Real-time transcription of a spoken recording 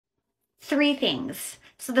3 things.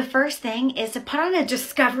 So the first thing is to put on a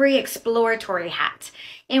discovery exploratory hat.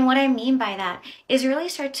 And what I mean by that is really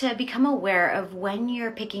start to become aware of when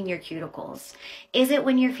you're picking your cuticles. Is it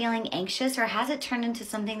when you're feeling anxious, or has it turned into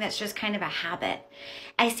something that's just kind of a habit?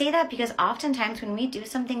 I say that because oftentimes when we do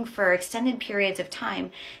something for extended periods of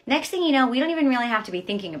time, next thing you know, we don't even really have to be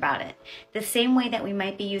thinking about it. The same way that we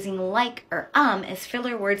might be using like or as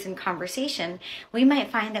filler words in conversation, we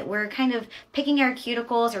might find that we're kind of picking our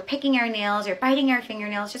cuticles or picking our nails or biting our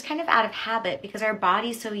fingernails just kind of out of habit because our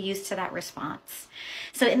body's so used to that response.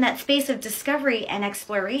 So in that space of discovery and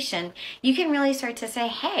exploration, you can really start to say,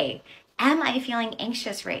 hey, am I feeling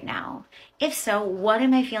anxious right now? If so, what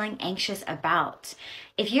am I feeling anxious about?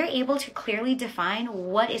 If you're able to clearly define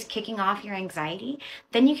what is kicking off your anxiety,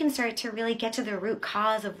 then you can start to really get to the root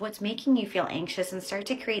cause of what's making you feel anxious and start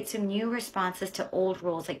to create some new responses to old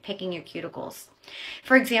rules like picking your cuticles.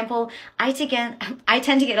 For example, I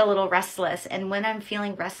tend to get a little restless, and when I'm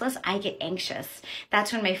feeling restless, I get anxious.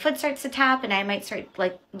 That's when my foot starts to tap and I might start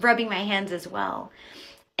like rubbing my hands as well.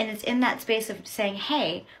 And it's in that space of saying,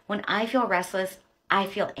 hey, when I feel restless, I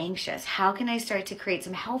feel anxious. How can I start to create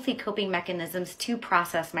some healthy coping mechanisms to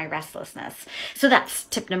process my restlessness? So that's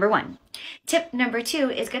tip number 1. Tip number 2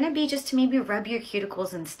 is going to be just to maybe rub your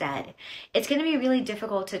cuticles instead. It's going to be really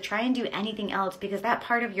difficult to try and do anything else because that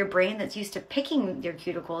part of your brain that's used to picking your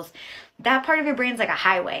cuticles, that part of your brain's like a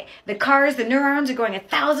highway. The cars, the neurons are going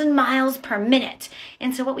 1,000 miles per minute.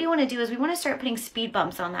 And so what we want to do is we want to start putting speed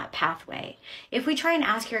bumps on that pathway. If we try and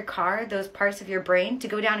ask your car, those parts of your brain, to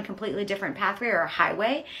go down a completely different pathway or a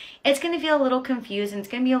highway, it's going to feel a little confused and it's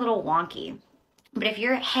going to be a little wonky. But if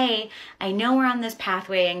you're, hey, I know we're on this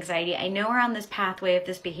pathway anxiety, I know we're on this pathway of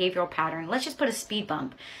this behavioral pattern, let's just put a speed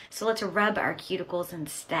bump. So let's rub our cuticles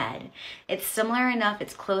instead. It's similar enough,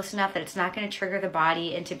 it's close enough that it's not going to trigger the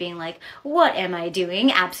body into being like, what am I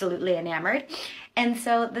doing? Absolutely enamored. And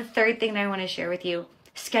so the third thing that I want to share with you,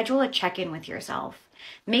 schedule a check-in with yourself.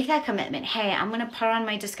 Make that commitment. Hey, I'm going to put on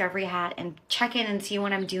my discovery hat and check in and see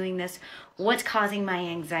when I'm doing this, what's causing my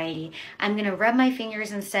anxiety. I'm going to rub my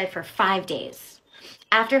fingers instead for 5 days.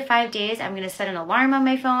 After 5 days, I'm going to set an alarm on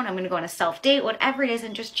my phone. I'm going to go on a self-date, whatever it is,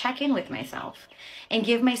 and just check in with myself and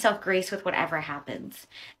give myself grace with whatever happens.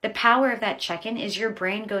 The power of that check-in is your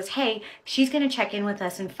brain goes, hey, she's going to check in with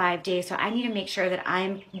us in 5 days, so I need to make sure that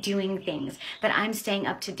I'm doing things, that I'm staying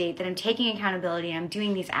up to date, that I'm taking accountability, and I'm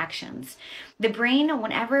doing these actions. The brain,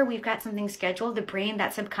 whenever we've got something scheduled, the brain,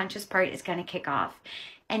 that subconscious part, is going to kick off.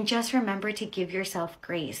 And just remember to give yourself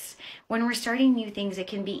grace. When we're starting new things, it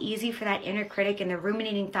can be easy for that inner critic and the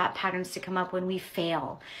ruminating thought patterns to come up when we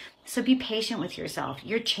fail. So be patient with yourself.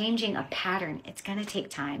 You're changing a pattern. It's going to take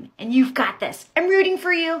time. And you've got this. I'm rooting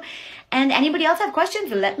for you. And anybody else have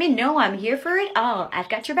questions? Let me know. I'm here for it all. I've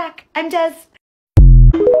got your back. I'm Des.